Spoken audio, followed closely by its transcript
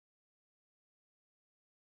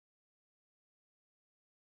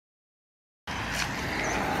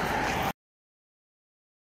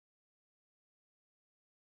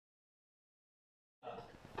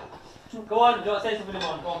Go on, do you want to say something,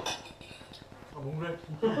 Limon? Go on. I'm hungry.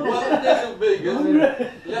 What days in Vegas?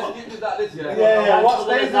 Let's keep it that this year. Yeah. What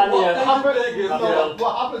days in Vegas?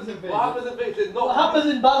 What happens in Vegas? What happens in Vegas? What happens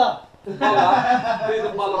in Bala? Days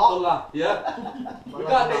in Bala, yeah? We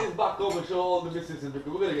can't take this back home and show all the misses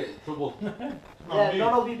because we're going to get in trouble. Yeah,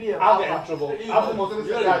 none of you be I'll get in trouble. I'm the most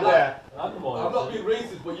innocent guy there. I'm not being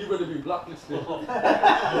racist, but you've got to be blacklisted.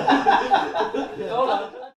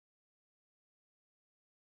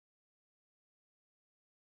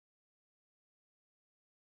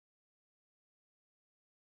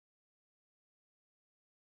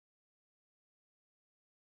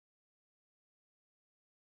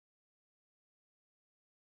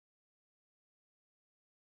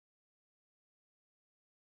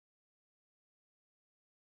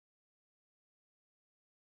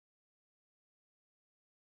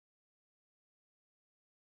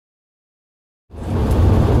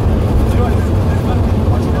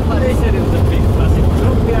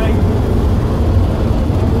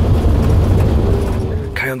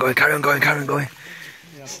 Carry on going.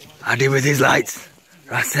 Addy with his lights.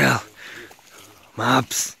 Russell.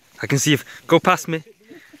 Maps. I can see if. Go past me.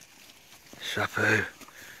 Shapu.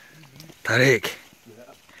 Tariq.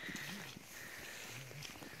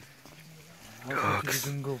 Cooks.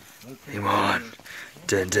 Come on.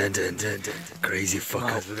 Dun. Crazy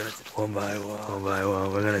fuckers. One by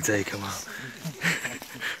one. We're gonna take them out.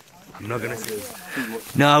 I'm not gonna say.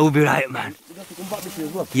 No, we'll be right, man.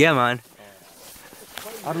 Yeah, man.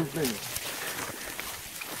 I don't think.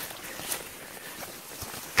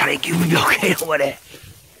 Tariq, you will be okay over there.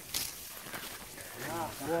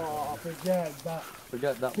 Forget that.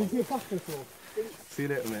 Forget that one. See you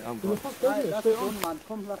later, mate. I'm gone. That's done, man.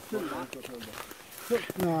 Come back through, man.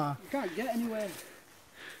 Nah. You can't get anywhere.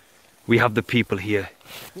 We have the people here.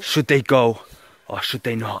 Should they go or should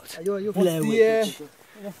they not?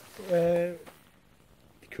 The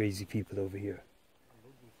Crazy people over here.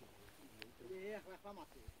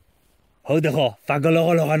 Hold the hole.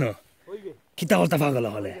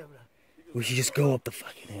 We should just go up the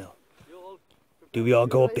fucking hill. Do we all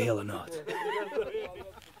go up the hill or not?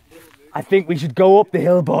 I think we should go up the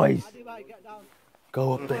hill, boys.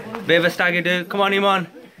 Go up there. Bit of a stagger do. Come on, Iman.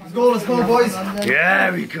 Let's go, boys.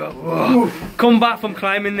 Yeah, we go. Whoa. Come back from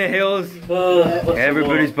climbing the hills.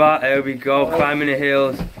 Everybody's back. There we go. Climbing the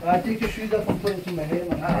hills. I take your shoes off and put it in my hair,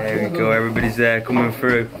 man. There we go. Everybody's there coming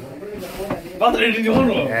through. There we go.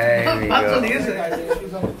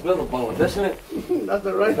 That's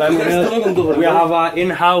the right. We have our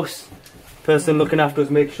in-house person looking after us,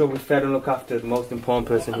 make sure we're fed and look after the most important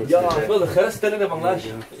person here.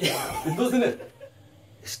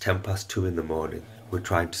 It's 2:10 in the morning. We're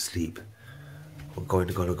trying to sleep. We're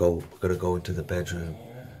gonna go into the bedroom.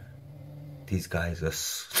 These guys are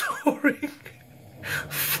snoring.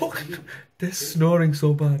 Fuck, they're snoring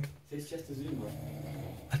so bad.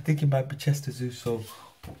 I think it might be Chester Zoo, so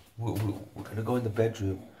we're gonna go in the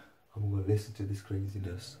bedroom and we're gonna listen to this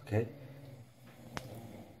craziness, okay?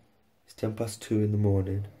 It's 2:10 in the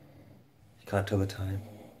morning. You can't tell the time,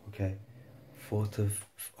 okay? 4th of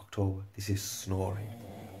October. This is snoring.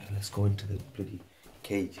 Okay, let's go into the bloody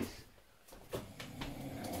cages.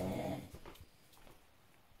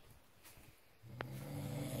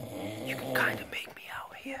 You can kind of make me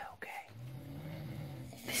out here, okay?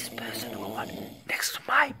 This is person number 1 next to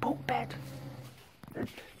my bunk bed.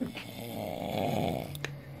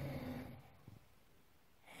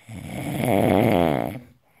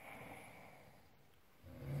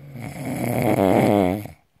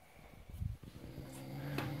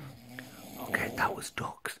 Okay, that was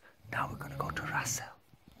ducks. Now we're gonna go to Russell.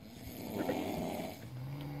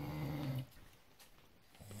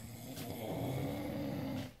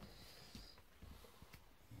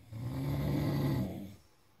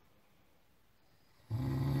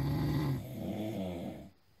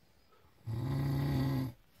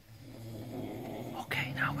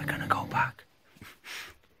 Okay, now we're gonna go back.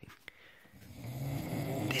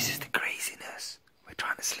 This is the craziness. We're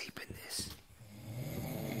trying to sleep in this.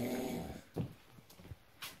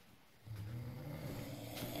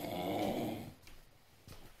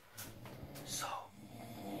 So,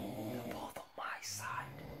 they're both on my side,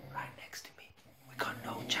 right next to me. We got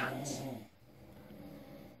no chance.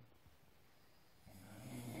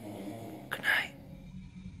 Good night.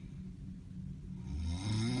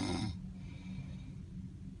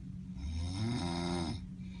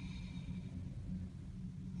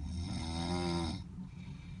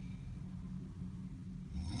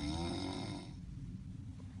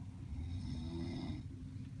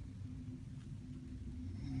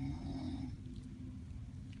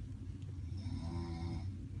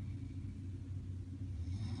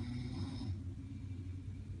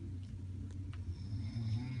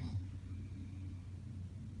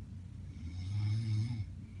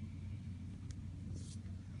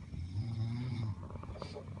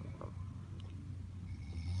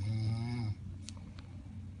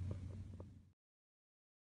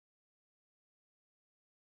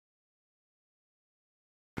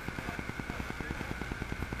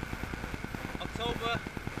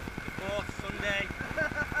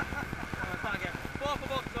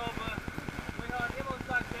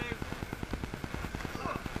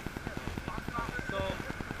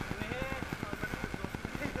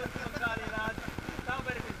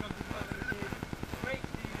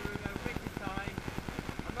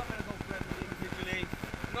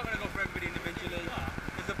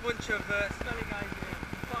 bunch of smelly guys here,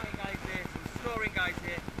 some farting guys here, some snoring guys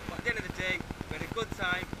here. But at the end of the day, we had a good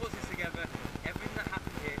time, put this together. Everything that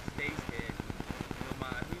happened here stays here. No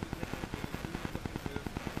matter who's listening to, who's looking to,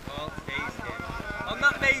 all stays here. On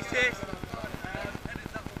that basis,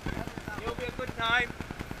 it'll be a good time.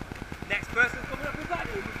 Next person's coming up with that.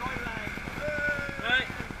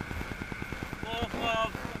 Right. 4th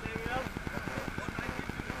of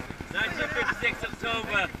 1956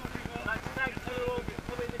 October. Thanks to all for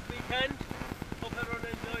coming this weekend. Hope everyone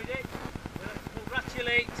enjoyed it. We'd like to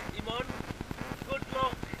congratulate Imon. Good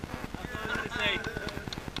luck. That's all I'm going to say.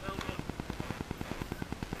 Well done.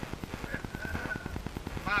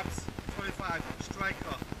 Mabs, 25,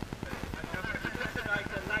 striker.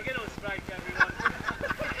 Striker, like an striker, everyone.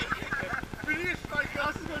 Brilliant striker, I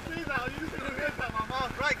was just going to say that. I used to hear that in my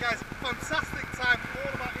mouth. Right, guys, fantastic time.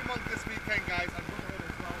 All about Imon this weekend, guys. And brotherhood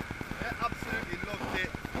as well. Yeah, absolutely loved it.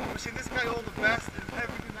 Wishing this guy all the best in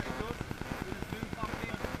everything that he does with his new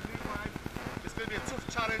family, his new wife. It's going to be a tough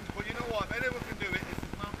challenge, but you know what? If anyone can do it, it's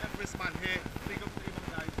the Mount Everest man here. Big up to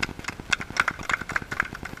Imon, guys.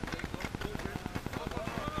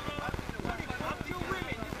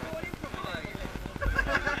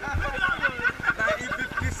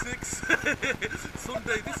 1956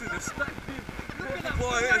 Sunday, this is a stack.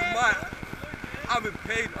 Boy, it is mad. I'm in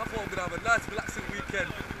pain. I thought we're going to have a nice relaxing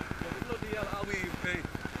weekend. But bloody hell, are we in pain?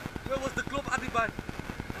 Where was the club Addy by?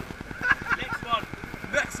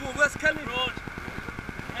 Next one, where's Kelly? Road.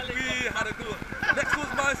 We had a good one. Next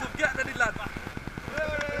one's mine, so get ready, lad.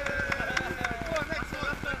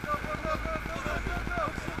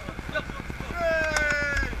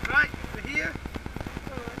 Right, we're here.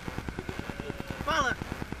 Bala.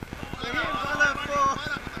 We're here, Bala,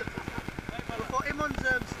 for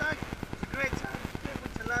Imon's stag. It's a great time, great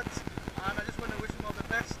bunch of lads, and I just want to wish them all the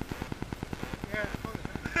best. Yeah.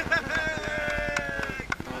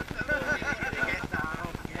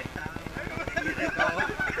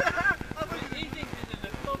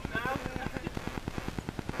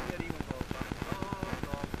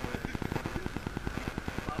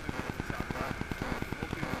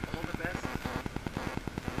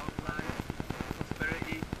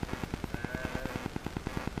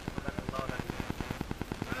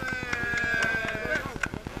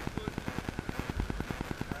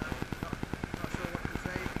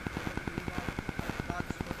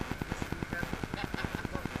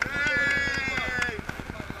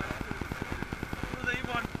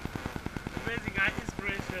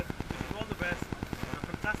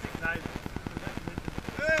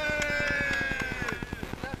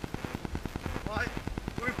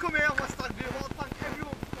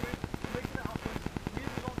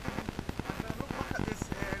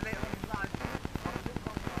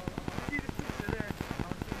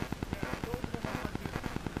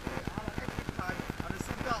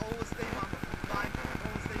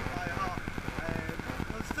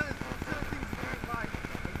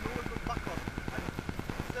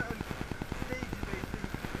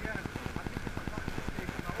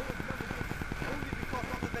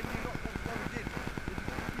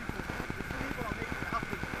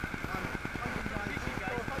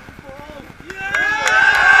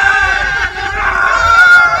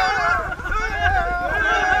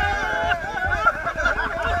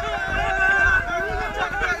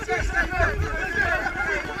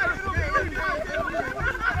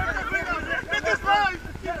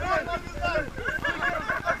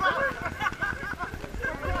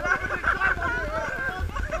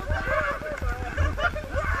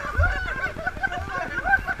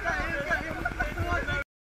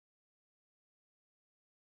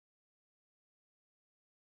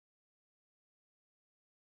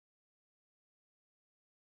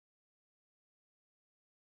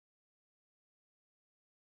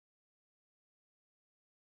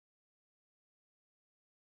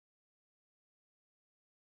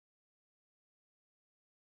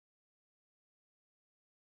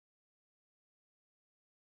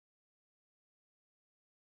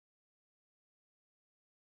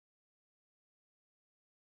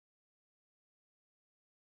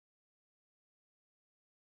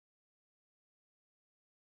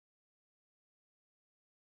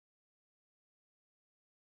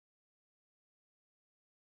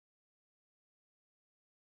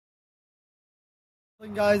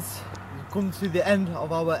 Guys, we've come to the end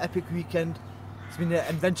of our epic weekend. It's been an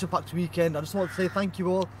adventure-packed weekend. I just want to say thank you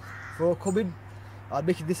all for coming and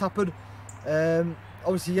making this happen.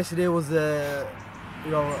 Obviously, yesterday was a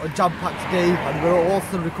jam-packed day, and we're all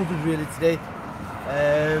still recovering really today.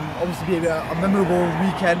 Obviously, being a memorable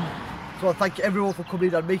weekend. So I thank everyone for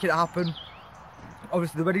coming and making it happen.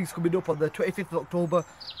 obviously the wedding's coming up on the 25th of October,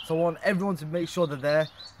 so I want everyone to make sure they're there.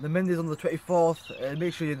 The Mendes on the 24th,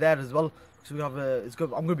 make sure you're there as well. So we have I'm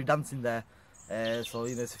going to be dancing there, so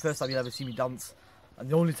you know it's the first time you'll ever see me dance, and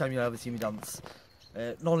the only time you'll ever see me dance.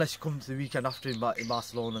 Not unless you come to the weekend after in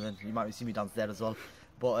Barcelona, then you might see me dance there as well.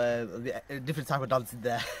 But a different type of dancing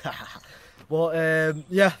there. But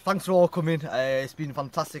yeah, thanks for all coming. It's been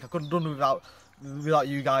fantastic. I couldn't have done it without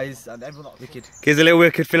you guys and everyone. Wicked. Here's a little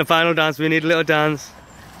wicked for the final dance. We need a little dance.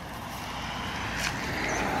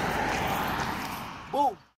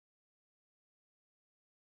 Boom.